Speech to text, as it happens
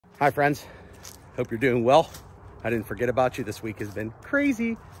Hi friends, hope you're doing well. I didn't forget about you. This week has been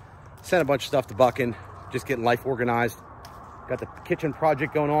crazy. Sent a bunch of stuff to Buckin, just getting life organized. Got the kitchen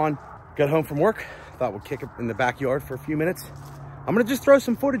project going on. Got home from work, thought we'd kick it in the backyard for a few minutes. I'm gonna just throw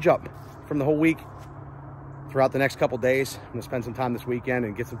some footage up from the whole week throughout the next couple days. I'm gonna spend some time this weekend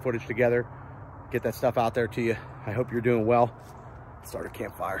and get some footage together, get that stuff out there to you. I hope you're doing well. Start a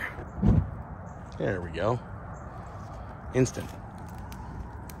campfire. There we go. Instant.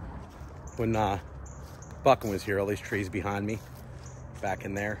 When Buckin was here, all these trees behind me, back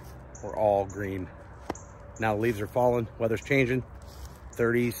in there, were all green. Now the leaves are falling, weather's changing,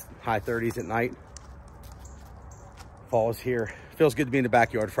 30s, high 30s at night. Fall is here. Feels good to be in the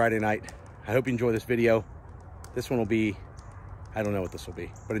backyard Friday night. I hope you enjoy this video. This one will be, I don't know what this will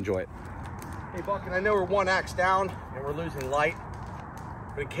be, but enjoy it. Hey Buckin, I know we're one axe down and we're losing light,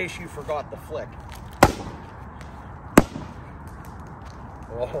 but in case you forgot the flick.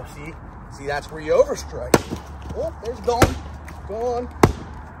 Oh, see, that's where you overstrike. Oh, there's gone. Gone.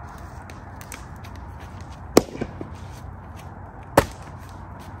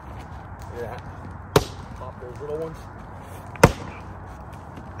 Yeah. Pop those little ones.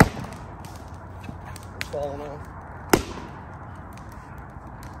 They're falling off.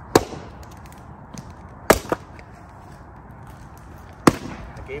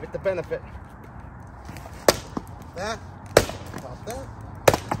 I gave it the benefit. That. Pop that.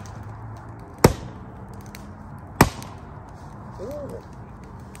 Ooh.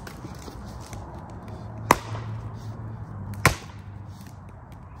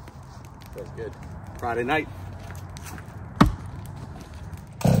 Feels good. Friday night.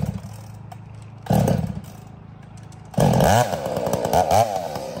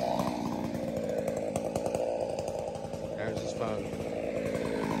 There's his phone.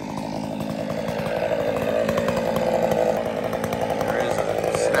 There is a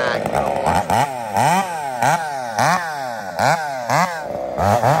snag.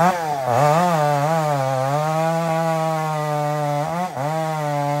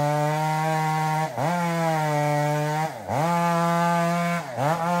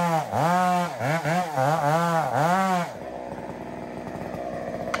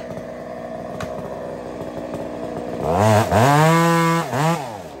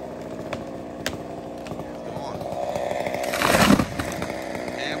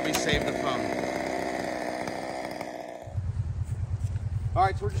 Save the phone. All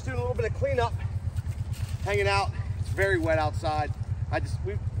right, so we're just doing a little bit of cleanup, hanging out. It's very wet outside.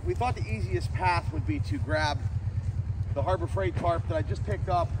 We thought the easiest path would be to grab the Harbor Freight tarp that I just picked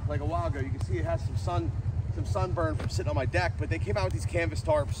up like a while ago. You can see it has some sunburn from sitting on my deck, but they came out with these canvas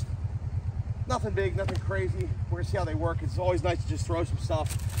tarps. Nothing big, nothing crazy. We're gonna see how they work. It's always nice to just throw some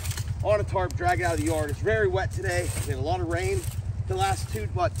stuff on a tarp, drag it out of the yard. It's very wet today. We had a lot of rain the last 2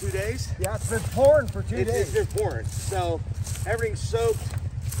 days? Yeah, it's been pouring for 2 days. It's been pouring. So everything's soaked.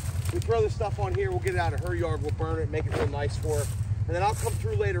 We throw this stuff on here, we'll get it out of her yard, we'll burn it, make it real nice for her. And then I'll come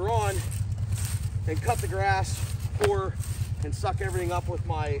through later on and cut the grass, pour, and suck everything up with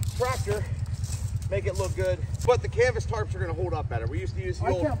my tractor, make it look good. But the canvas tarps are gonna hold up better. We used to use the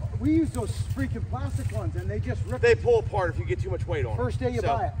old... We use those freaking plastic ones and they just rip. They pull apart if you get too much weight on them. First day you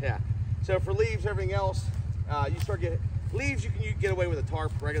buy it. Yeah. So for leaves, everything else, you start getting... Leaves, you can get away with a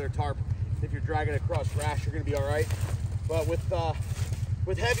tarp, regular tarp. If you're dragging it across grass, you're gonna be all right. But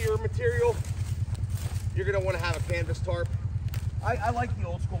with heavier material, you're gonna wanna have a canvas tarp. I like the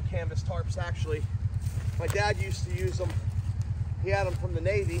old school canvas tarps, actually. My dad used to use them. He had them from the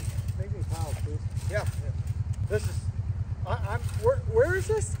Navy. Make me pile, please. Yeah. This is, where is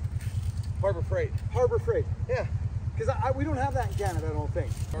this? Harbor Freight. Harbor Freight. Yeah. Because we don't have that in Canada, I don't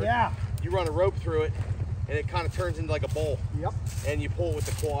think. Yeah. You run a rope through it, and it kind of turns into like a bowl. Yep. And you pull it with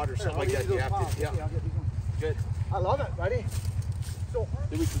the quad or something like that. You have to. Yeah. I'll get these ones. Good. I love it, buddy. So hard.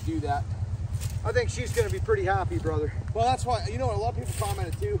 Then we could do that. I think she's going to be pretty happy, brother. Well, that's why, you know what, a lot of people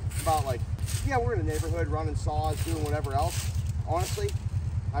commented too about like, yeah, we're in a neighborhood running saws, doing whatever else. Honestly,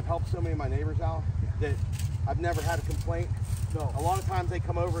 I've helped so many of my neighbors out that I've never had a complaint. No. A lot of times they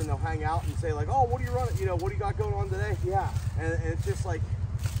come over and they'll hang out and say like, oh, what are you running? You know, what do you got going on today? Yeah. And it's just like,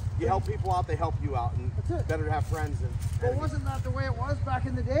 you help people out, they help you out, and that's it. Better to have friends than well, wasn't that the way it was back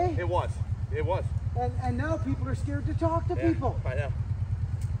in the day? It was. It was. And now people are scared to talk to people. I know.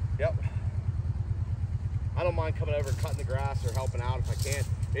 Yep. I don't mind coming over and cutting the grass or helping out if I can.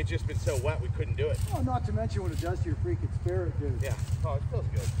 It's just been so wet we couldn't do it. Oh, not to mention what it does to your freaking spirit, dude. Yeah. Oh, it feels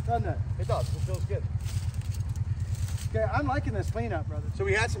good. Doesn't it? It does. It feels good. Okay, I'm liking this cleanup, brother. So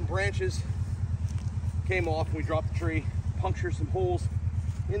we had some branches came off and we dropped the tree, punctured some holes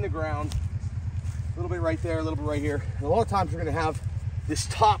in the ground. A little bit right there, a little bit right here. And a lot of times we're gonna have this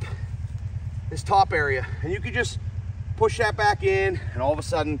top area, and you could just push that back in, and all of a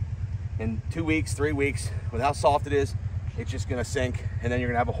sudden in 2 weeks, 3 weeks, with how soft it is, it's just gonna sink, and then you're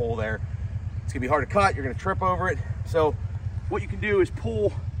gonna have a hole there. It's gonna be hard to cut, you're gonna trip over it. So what you can do is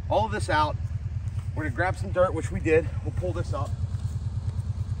pull all of this out. We're gonna grab some dirt, which we did. We'll pull this up.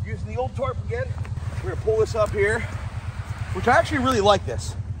 Using the old tarp again, we're gonna pull this up here, which I actually really like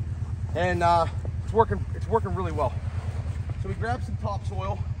this. And it's working really well. So we grab some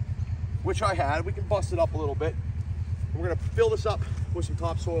topsoil, which I had. We can bust it up a little bit. And we're gonna fill this up with some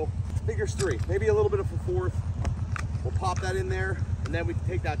topsoil. I think there's 3, maybe a little bit of a 4th. We'll pop that in there, and then we can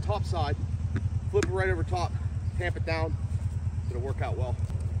take that top side, flip it right over top, tamp it down. It'll work out well.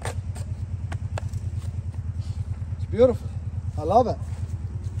 It's beautiful. I love it.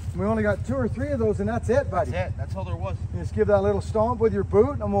 We only got 2 or 3 of those, and that's it, buddy. That's it. That's all there was. You just give that little stomp with your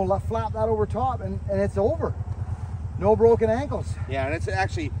boot, and we'll flap that over top, and it's over. No broken ankles. Yeah, and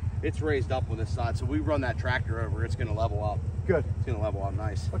it's raised up on this side, so we run that tractor over, it's gonna level out. Good. It's gonna level out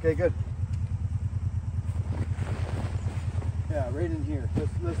nice. Okay, good. Yeah, right in here.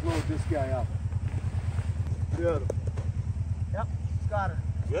 Let's load this guy up. Beautiful. Yep, it's got her.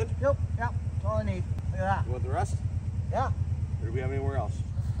 Good? Yep, that's all I need. Look at that. You want the rest? Yeah. Or do we have anywhere else?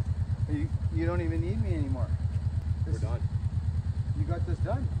 You don't even need me anymore. We're done. You got this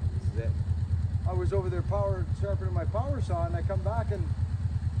done. This is it. I was over there sharpening my power saw, and I come back and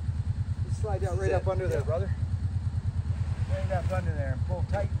slide that right up under there, brother. Right up under there, and pull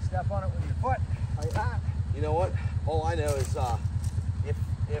tight and step on it with your foot like that. You know what? All I know is if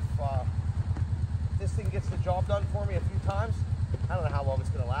this thing gets the job done for me a few times, I don't know how long it's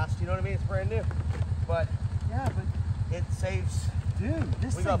gonna last. You know what I mean? It's brand new, but yeah, but it saves. Dude,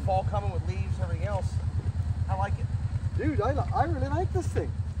 this we thing, got fall coming with leaves, everything else. I like it. Dude, I really like this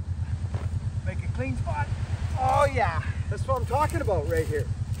thing. Make a clean spot. Oh yeah, that's what I'm talking about right here.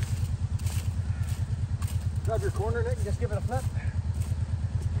 Grab your corner, Nick, and just give it a flip.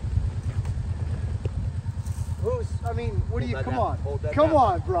 I mean, what do you, come on. Come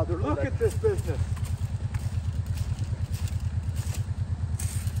on, brother, look at this business.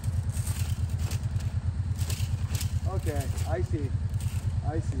 Okay, I see.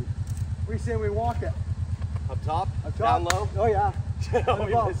 We say we walk it. Up top? Up top? Down low? Oh yeah.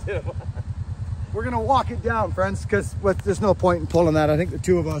 We're gonna walk it down, friends, because there's no point in pulling that. I think the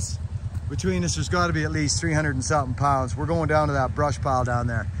 2 of us, between us, there's got to be at least 300 and something pounds. We're going down to that brush pile down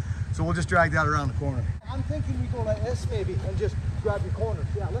there. So we'll just drag that around the corner. I'm thinking we go like this maybe and just grab your corners.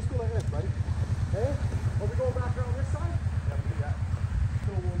 Yeah, let's go like this, buddy. Okay? Are we going back around this side? Yeah, we do that.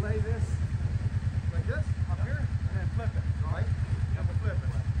 So we'll lay this like this up here and then flip it, right? And we'll flip it.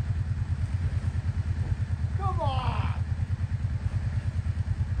 Come on!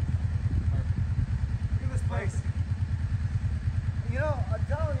 Look at this place. You know, I'm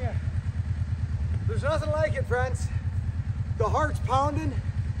telling you, there's nothing like it, friends. The heart's pounding.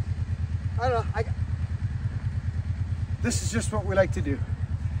 I don't know. This is just what we like to do.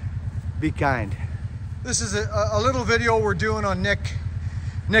 Be kind. This is a little video we're doing on Nick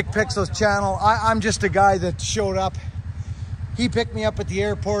Pixel's channel. I'm just a guy that showed up. He picked me up at the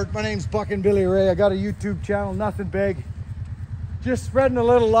airport. My name's Buckin Billy Ray. I got a YouTube channel, nothing big. Just spreading a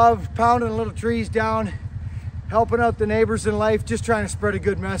little love, pounding little trees down, helping out the neighbors in life, just trying to spread a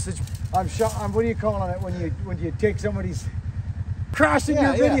good message. What do you call it when you take somebody's crashing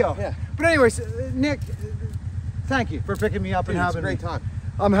your video? Yeah. But anyways, Nick, thank you for picking me up. Dude, and having a great time.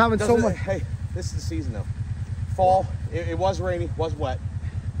 I'm having so much. Hey, this is the season though. Fall. It was rainy, was wet.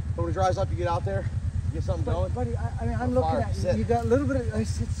 But when it dries up, you get out there, you get something going. Buddy, I mean, I'm looking at you. You got a little bit of.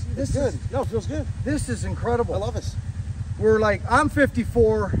 This good. No, it feels good. This is incredible. I love this. We're like, I'm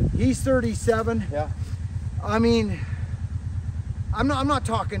 54. He's 37. Yeah. I mean, I'm not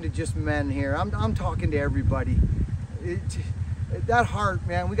talking to just men here. I'm talking to everybody. That heart,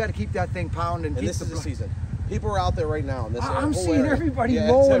 man, we got to keep that thing pounding. And this is the season. People are out there right now in this area. I'm seeing everybody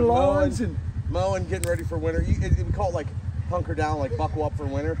mowing lawns and mowing, getting ready for winter. We call it like hunker down, like buckle up for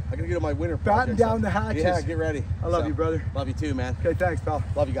winter. I gotta get on my winter. Batten down the hatches. Yeah, get ready. I love you, brother. Love you too, man. Okay, thanks, pal.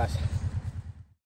 Love you guys.